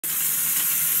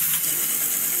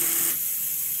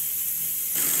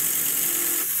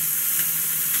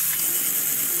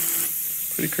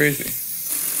pretty crazy.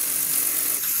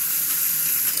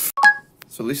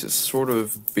 So at least it's sort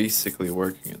of basically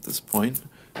working at this point.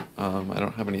 I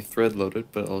don't have any thread loaded,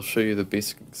 but I'll show you the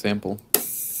basic example.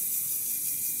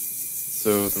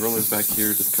 So the rollers back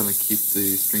here just kind of keep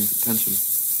the strings at tension.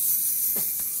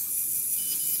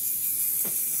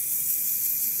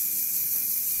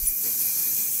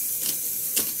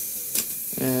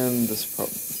 And this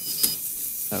problem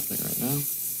is happening right now.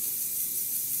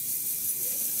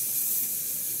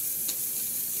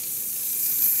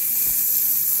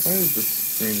 Why does this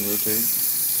screen rotate?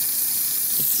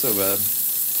 It's so bad.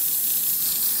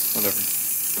 Whatever.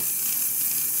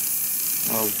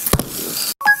 I'll do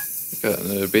this. Got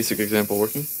a basic example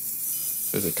working.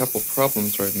 There's a couple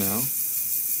problems right now,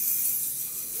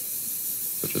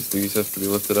 such as these have to be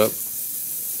lifted up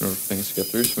in order for things to get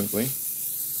through smoothly.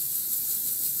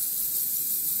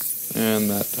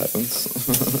 And that happens.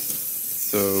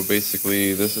 So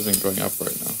basically, this isn't going up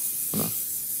right now. Enough.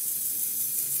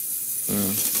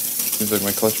 Seems like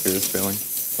my clutch gear is failing.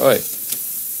 Oh, wait.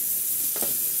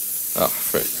 Oh,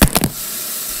 frick.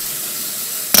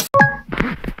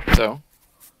 So,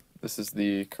 this is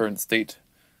the current state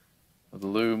of the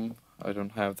Loom. I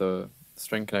don't have the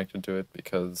string connected to it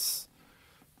because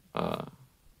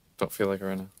don't feel like it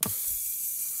right now.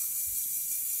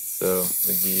 So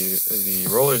the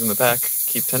rollers in the back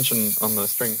keep tension on the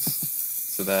strings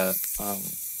so that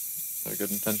they're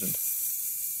good and tensioned.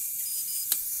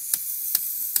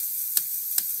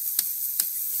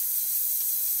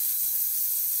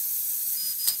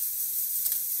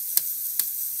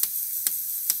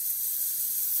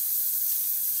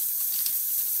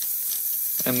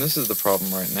 And this is the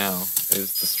problem right now,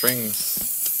 is the strings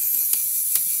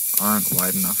aren't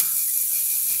wide enough.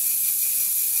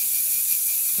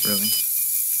 Really.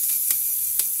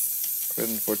 Quite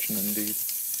unfortunate indeed.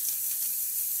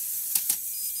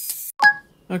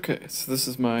 Okay, so this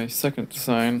is my second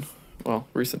design, well,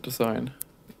 recent design,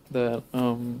 that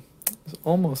is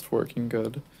almost working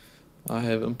good. I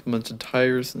have implemented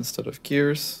tires instead of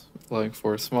gears, allowing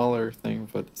for a smaller thing,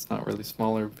 but it's not really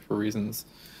smaller for reasons.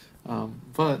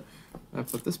 But I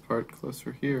put this part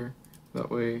closer here,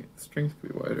 that way the strings can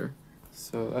be wider,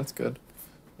 so that's good.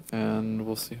 And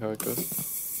we'll see how it goes now.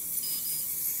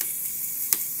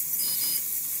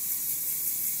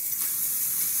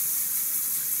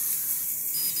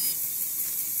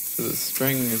 So the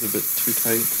string is a bit too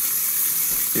tight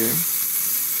here.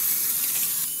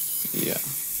 Yeah.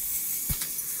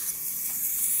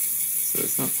 So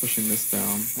it's not pushing this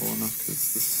down well enough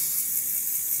because this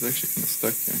is actually kind of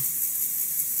stuck here.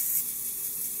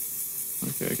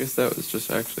 Okay, I guess that was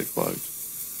just actually clogged.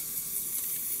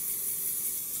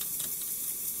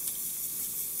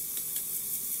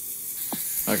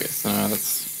 Okay, so now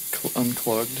that's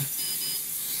unclogged.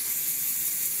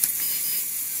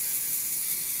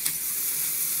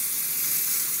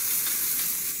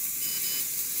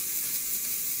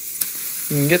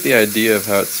 You can get the idea of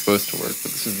how it's supposed to work,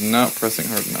 but this is not pressing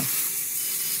hard enough.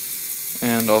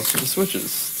 And also the switches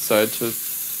decide to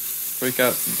break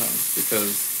out sometimes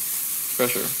because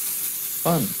pressure.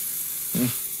 Fun.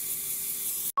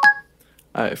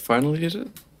 I finally did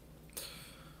it.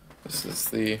 This is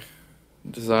the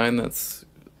design that's,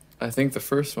 I think, the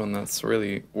first one that's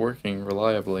really working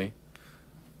reliably.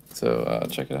 So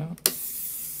check it out.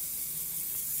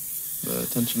 The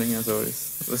tensioning, as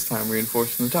always, this time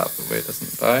reinforced from the top, the way it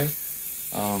doesn't die.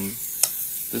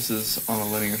 This is on a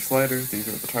linear slider. These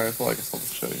are the tires. Well, I guess I'll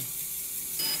just show you.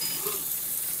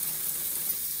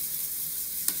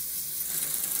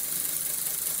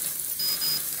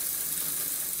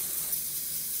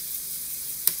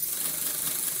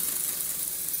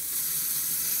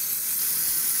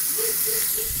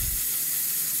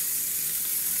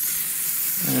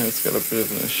 Yeah, it's got a bit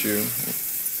of an issue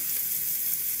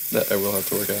that I will have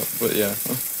to work out, but yeah.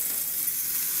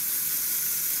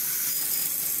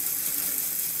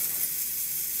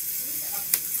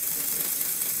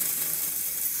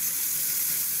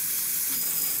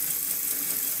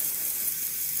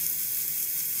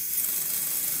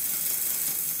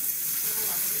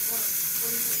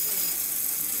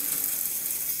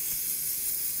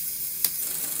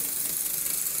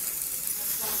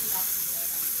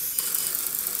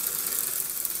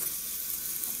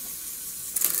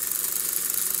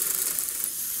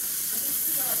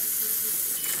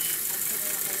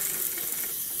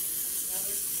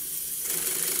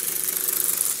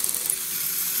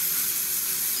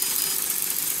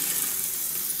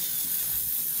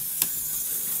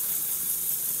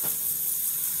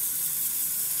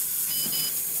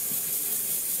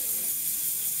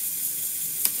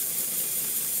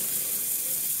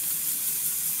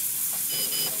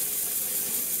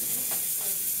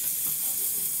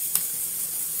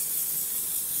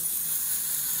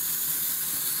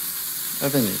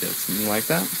 And then you get something like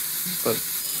that. But,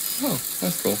 oh,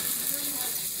 that's cool.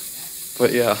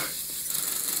 But yeah,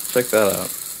 check that out.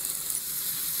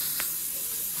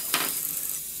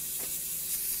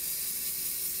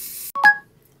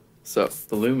 So,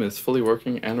 the Loom is fully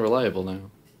working and reliable now.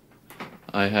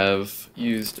 I have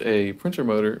used a printer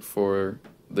motor for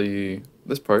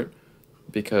this part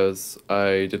because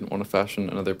I didn't want to fashion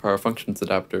another power functions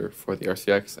adapter for the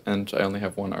RCX, and I only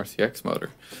have one RCX motor.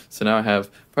 So now I have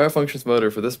power functions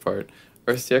motor for this part,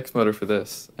 RCX motor for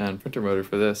this, and printer motor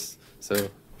for this. So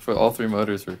for all three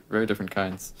motors are very different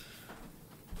kinds.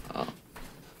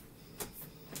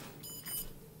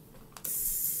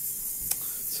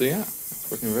 So yeah, it's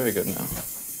working very good now.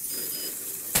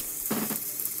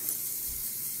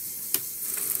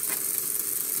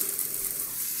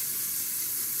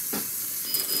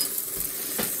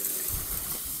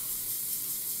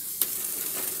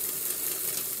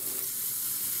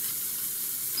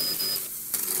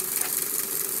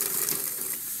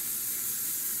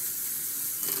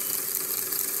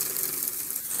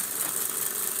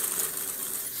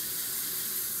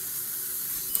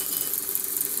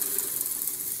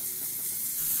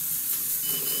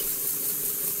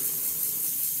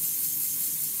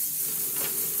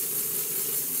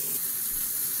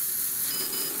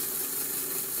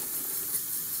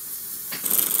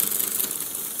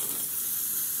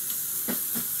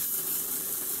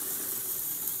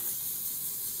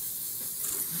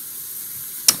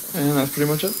 And that's pretty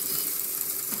much it.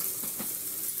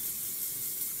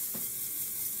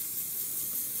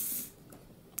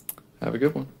 Have a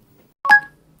good one.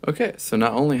 Okay, so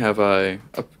not only have I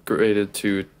upgraded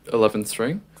to 11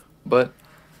 string, but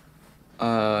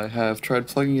I have tried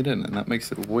plugging it in, and that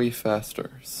makes it way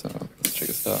faster. So let's check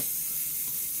this out.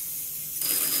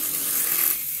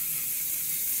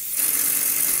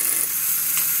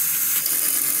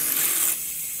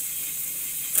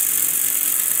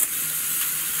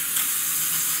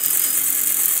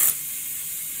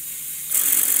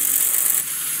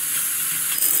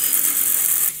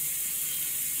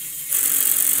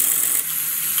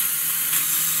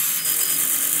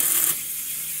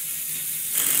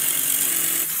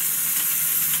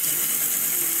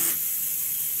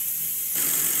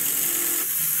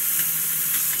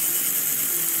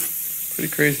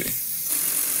 Pretty crazy.